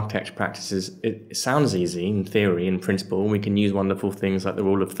inside of an architecture practice it sounds easy in theory, in principle. We can use wonderful things like the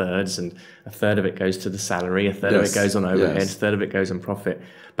rule of thirds, and a third of it goes to the salary, a third of it goes on overhead, a third of it goes on profit.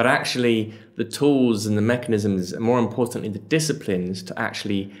 But actually, the tools and the mechanisms, and more importantly, the disciplines to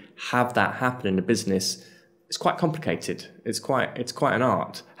actually have that happen in the business, it's quite complicated. It's quite an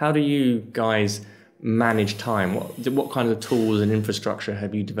art. How do you guys manage time? What kind of tools and infrastructure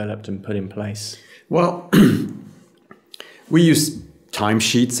have you developed and put in place? Well, we use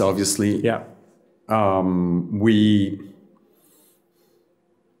timesheets, obviously. Yeah.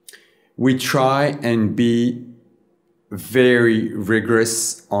 We try and be very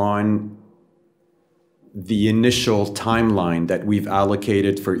rigorous on the initial timeline that we've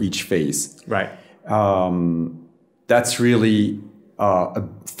allocated for each phase. Right. That's really a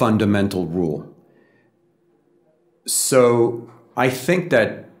fundamental rule. So I think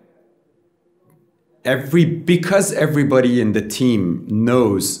that because everybody in the team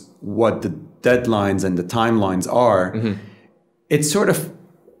knows what the deadlines and the timelines are, it sort of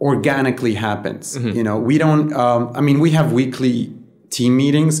organically happens. You know, we don't, I mean, we have weekly team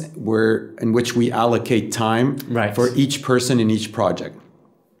meetings in which we allocate time for each person in each project.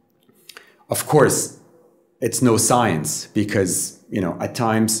 Of course, it's no science because, you know, at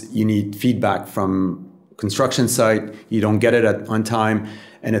times you need feedback from construction site, you don't get it on time,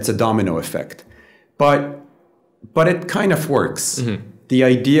 and it's a domino effect. But it kind of works. The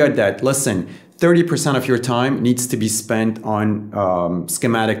idea that, listen, 30% of your time needs to be spent on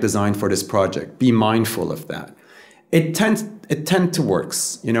schematic design for this project. Be mindful of that. It tends to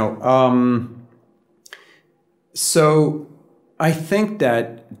works, you know. So I think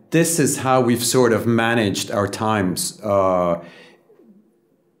that this is how we've sort of managed our times,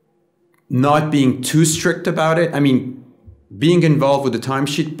 not being too strict about it. I mean, being involved with the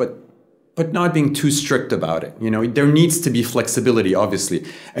timesheet, but but not being too strict about it. There needs to be flexibility, obviously.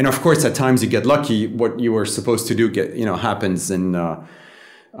 And of course, at times you get lucky. What you were supposed to do happens in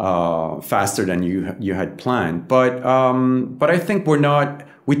faster than you had planned. But I think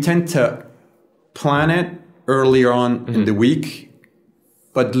we tend to plan it earlier on in the week,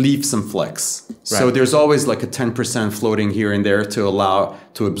 but leave some flex. Right. So there's always like a 10% floating here and there to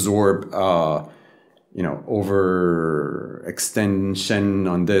absorb overextension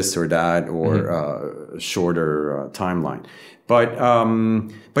on this or that, or shorter timeline.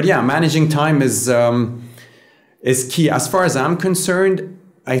 But yeah, managing time is key. As far as I'm concerned,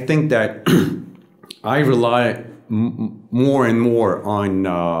 I think that I rely more and more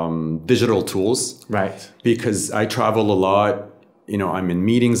on digital tools. Right. Because I travel a lot. I'm in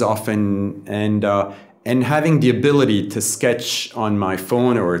meetings often, and having the ability to sketch on my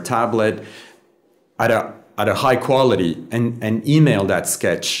phone or a tablet at a high quality and email that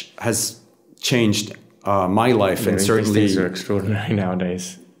sketch has changed my life. And certainly these things are extraordinary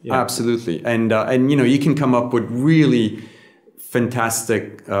nowadays. Yeah. Absolutely. And you can come up with really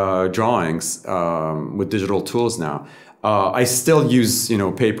fantastic drawings with digital tools now. I still use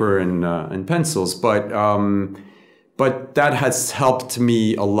paper and pencils, but that has helped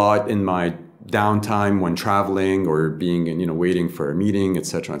me a lot in my downtime when traveling or being waiting for a meeting,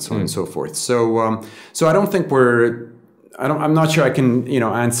 etc., and so on and so forth. So I don't think I'm not sure I can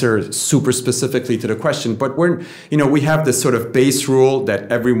answer super specifically to the question, but we have this sort of base rule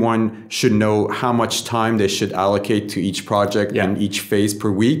that everyone should know how much time they should allocate to each project and each phase per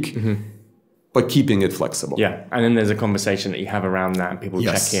week, but keeping it flexible. Yeah, and then there's a conversation that you have around that, and people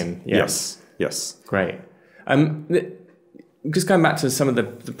check in. Yeah. Yes. Great. Just going back to some of the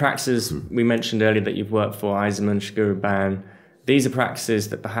practices we mentioned earlier that you've worked for, Eisenman, Shigeru Ban, these are practices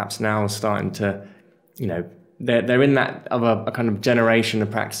that perhaps now are starting to, they're in that of a kind of generation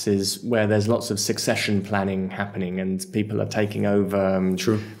of practices where there's lots of succession planning happening and people are taking over.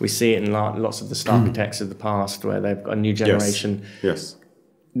 True. We see it in lots of the architects of the past where they've got a new generation. Yes.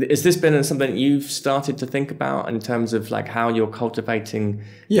 Has this been something you've started to think about in terms of like how you're cultivating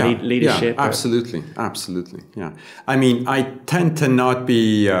leadership? Yeah, absolutely. Yeah. I mean, I tend to not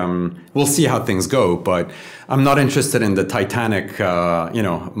be, we'll see how things go, but I'm not interested in the Titanic,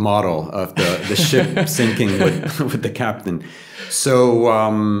 model of the ship sinking with the captain. So,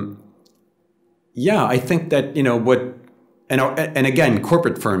 I think that, and again,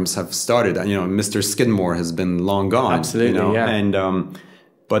 corporate firms have started, Mr. Skidmore has been long gone. Absolutely, yeah. And,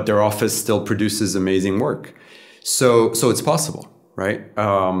 but their office still produces amazing work. So it's possible, right?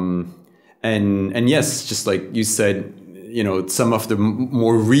 And yes, just like you said, some of the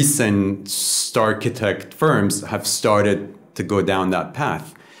more recent Starchitect firms have started to go down that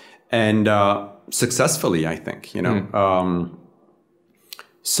path, and successfully, I think.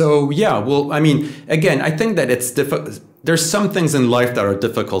 So yeah, well, I mean, again, I think that it's difficult. There's some things in life that are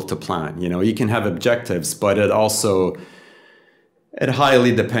difficult to plan. You can have objectives, but it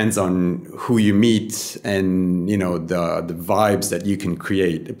highly depends on who you meet and, the vibes that you can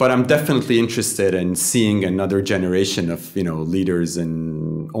create. But I'm definitely interested in seeing another generation of, leaders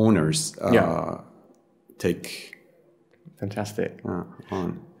and owners take... Fantastic.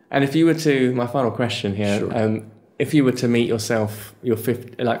 On. And if you were to, my final question here, sure. If you were to meet yourself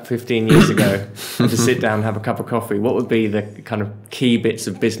 15 years ago and to sit down and have a cup of coffee, what would be the kind of key bits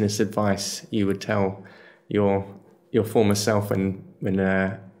of business advice you would tell your former self when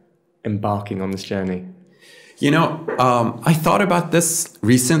embarking on this journey? I thought about this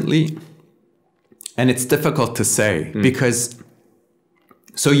recently, and it's difficult to say because,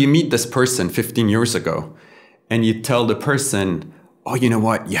 so you meet this person 15 years ago and you tell the person, oh, you know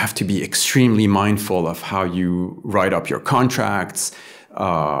what, you have to be extremely mindful of how you write up your contracts,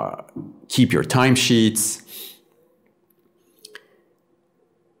 keep your timesheets.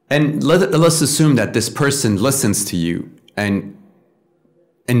 And let's assume that this person listens to you and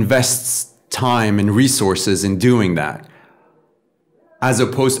invests time and resources in doing that. As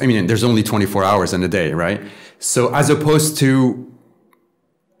opposed, there's only 24 hours in a day, right? So as opposed to,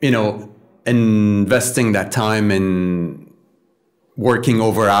 investing that time in working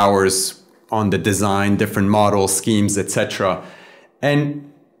over hours on the design, different models, schemes, etc.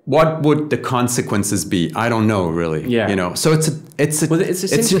 And what would the consequences be? I don't know, really. Yeah. So it's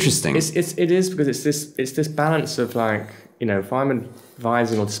interesting. It is because it's this balance of like, if I'm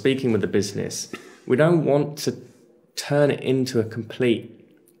advising or speaking with the business, we don't want to turn it into a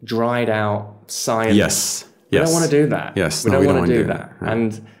complete dried out science. Yes. We don't want to do that. Yes. We don't want to do that. Yeah.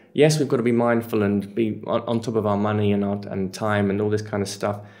 And yes, we've got to be mindful and be on top of our money and time and all this kind of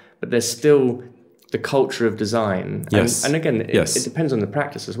stuff. But there's still the culture of design. Yes. And again, it depends on the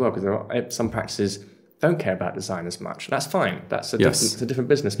practice as well, because there are some practices don't care about design as much. That's fine. That's a different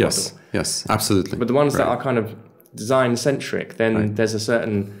business model. Yes, absolutely. But the ones that are kind of design centric, then there's a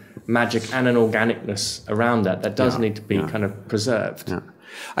certain magic and an organicness around that does need to be kind of preserved. Yeah.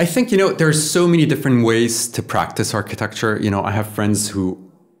 I think, there's so many different ways to practice architecture. I have friends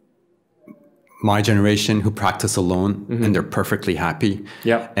my generation, who practice alone and they're perfectly happy.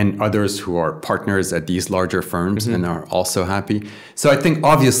 Yeah. And others who are partners at these larger firms and are also happy. So I think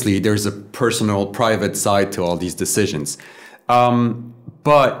obviously there's a personal, private side to all these decisions.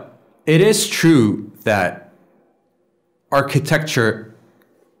 But it is true that architecture,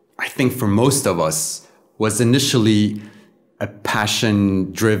 I think for most of us, was initially a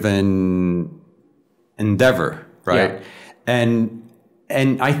passion-driven endeavor, right? Yeah. And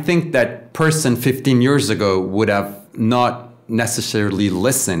I think that person 15 years ago would have not necessarily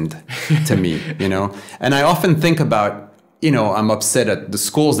listened to me, And I often think about, I'm upset at the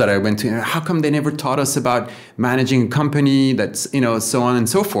schools that I went to. How come they never taught us about managing a company that's, so on and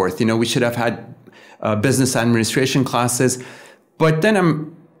so forth? We should have had business administration classes. But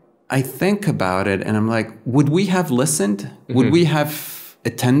then I think about it and I'm like, would we have listened? Would we have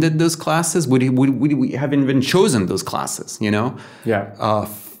attended those classes? Would we have even chosen those classes? Yeah.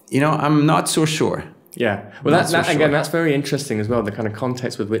 I'm not so sure. Yeah. Well, that's very interesting as well. The kind of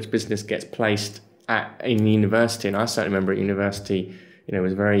context with which business gets placed in university. And I certainly remember at university, it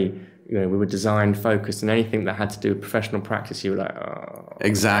was very, we were design focused, and anything that had to do with professional practice, you were like, oh.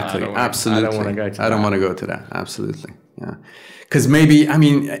 Exactly. Absolutely. I don't want to go to that. I don't want to go to that. Absolutely. Yeah. Because maybe,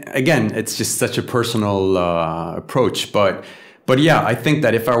 again, it's just such a personal approach, but yeah, I think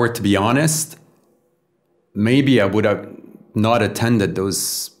that if I were to be honest, maybe I would have not attended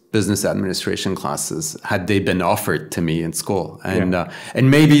those business administration classes had they been offered to me in school. And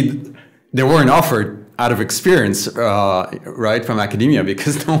maybe they weren't offered out of experience, right, from academia,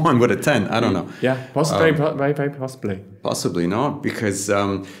 because no one would attend. I don't know. Yeah, possibly, very, very possibly. Possibly not, because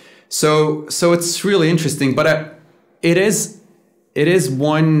so it's really interesting. But it is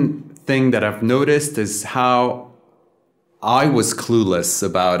one thing that I've noticed is how I was clueless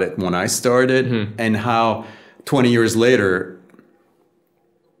about it when I started, and how 20 years later,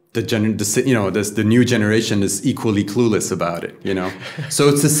 the new generation is equally clueless about it. So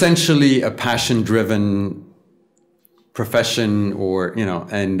it's essentially a passion-driven profession, or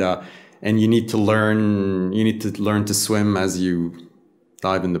and you need to learn to swim as you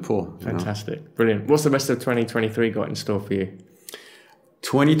dive in the pool. Fantastic, brilliant. What's the rest of 2023 got in store for you?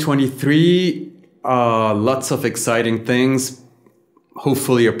 2023. Lots of exciting things.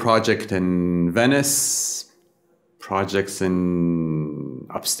 Hopefully a project in Venice, projects in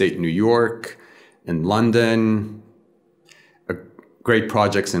upstate New York, in London, great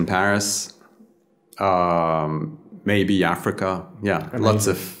projects in Paris, maybe Africa. Yeah, amazing. Lots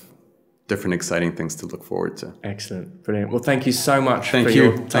of different exciting things to look forward to. Excellent, brilliant. Well, thank you so much for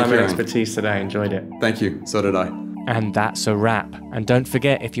your time and expertise today. Enjoyed it. Thank you. So did I. And that's a wrap. And don't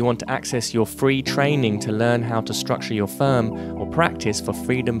forget, if you want to access your free training to learn how to structure your firm or practice for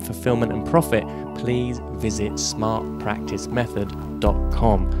freedom, fulfillment and profit, please visit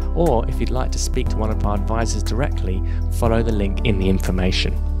smartpracticemethod.com. Or if you'd like to speak to one of our advisors directly, follow the link in the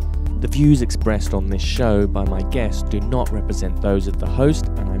information. The views expressed on this show by my guests do not represent those of the host,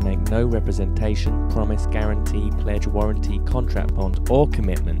 and I make no representation, promise, guarantee, pledge, warranty, contract, bond or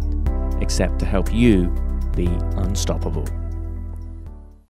commitment except to help you be unstoppable.